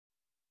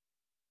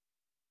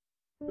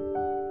ये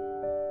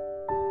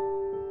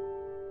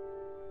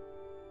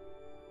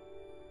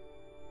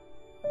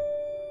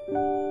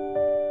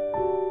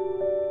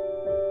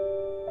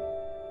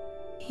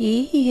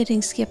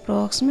इयररिंग्स की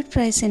approximate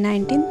price है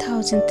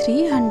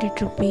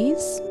 19,300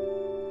 रुपीज़।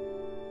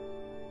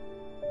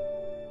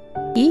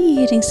 ये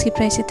इयररिंग्स की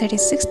प्राइस है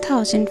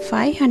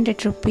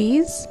 36,500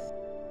 रुपीज़।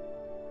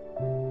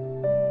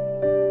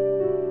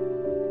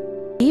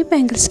 ये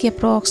बैंगल्स की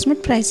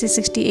अप्रॉक्सीमेट प्राइस है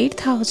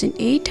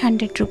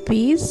 68,800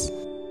 रुपीज़।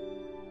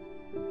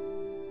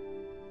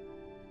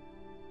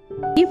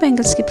 ये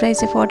बैंगल्स की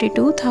प्राइस है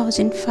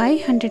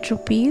 42,500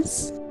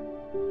 रुपीज़।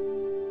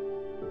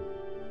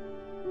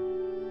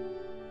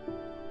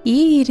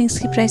 ये इयररिंग्स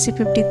की प्राइस है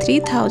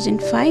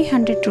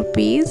 53,500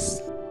 रुपीज़।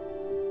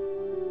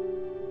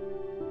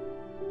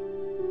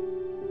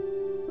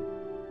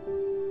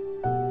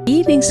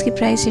 ये रिंग्स की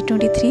प्राइस है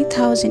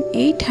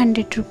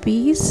 23,800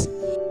 रुपीज़।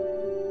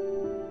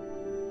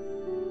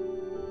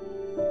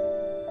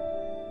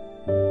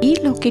 ये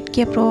लॉकेट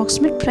की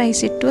अप्रॉक्सीमेट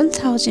प्राइस है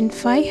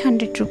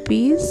 12,500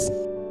 रुपीज़।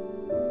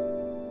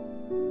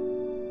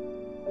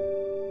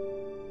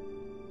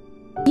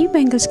 ये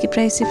बैंगल्स की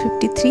प्राइस है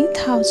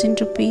 53,000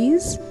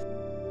 रुपीज़।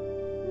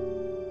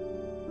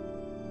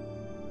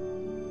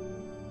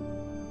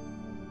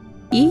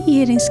 ये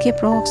इयररिंग्स की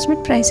अप्रॉक्सीमेट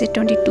प्राइस है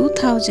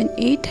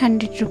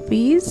 22,800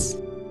 रुपीज़।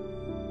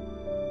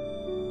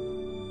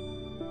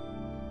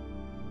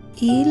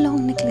 ये लॉन्ग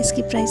नेकलेस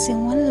की प्राइस है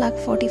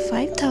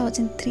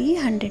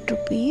 1,45,300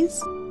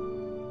 रुपीज़।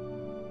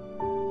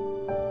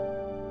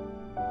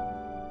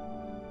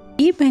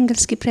 ये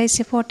बैंगल्स की प्राइस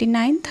है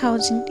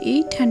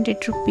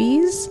 49,800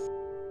 रुपीज़।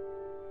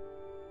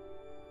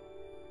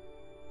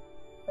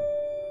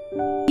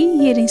 ये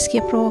इयररिंग्स की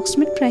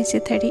अप्रॉक्सीमेट प्राइस है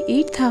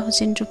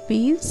 38,000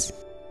 रुपीज़।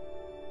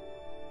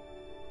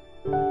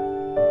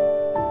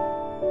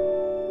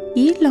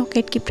 ये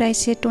लॉकेट की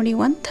प्राइस है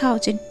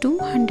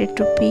 21,200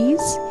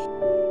 रुपीज़।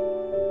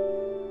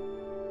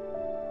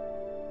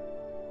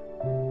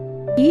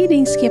 ये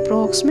रिंग्स की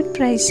अप्रॉक्सीमेट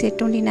प्राइस है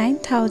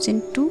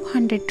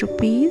 29,200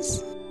 रुपीज़।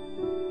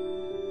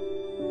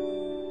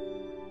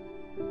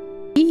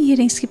 ये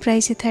इयररिंग्स की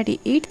प्राइस है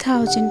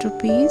 38,000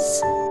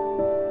 रुपीज़।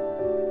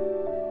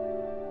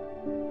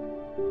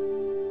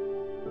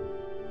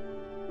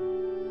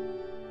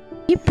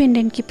 ये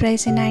पेंडेंट की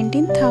प्राइस है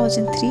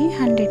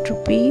 19,300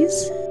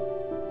 रुपीज़।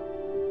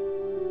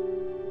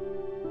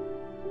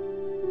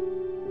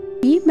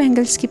 ये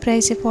बैंगल्स की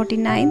प्राइस है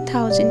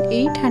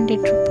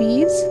 49,800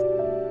 रुपीज़।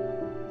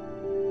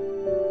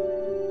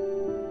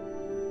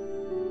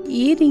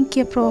 ये रिंग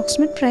की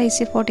अप्रॉक्सीमेट प्राइस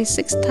है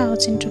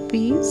 46,000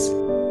 रुपीज़।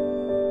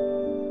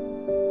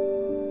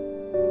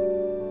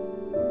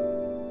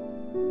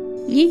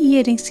 ये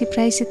इयररिंग्स की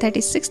प्राइस है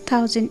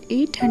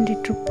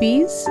 36,800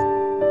 रुपीज़।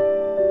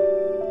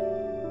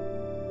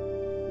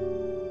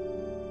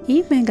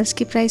 ये बैंगल्स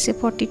की प्राइस है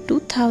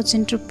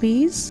 42,000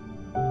 रुपीज़।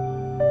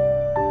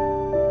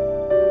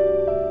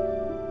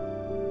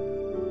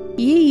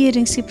 ये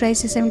इयररिंग्स की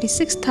प्राइस है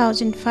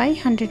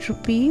 76,500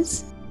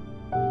 रुपीज़।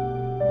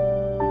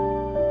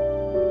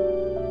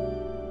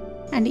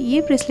 एंड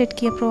ये ब्रेसलेट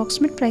की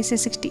अप्रॉक्सीमेट प्राइस है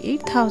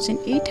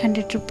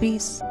 68,800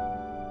 रुपीज़।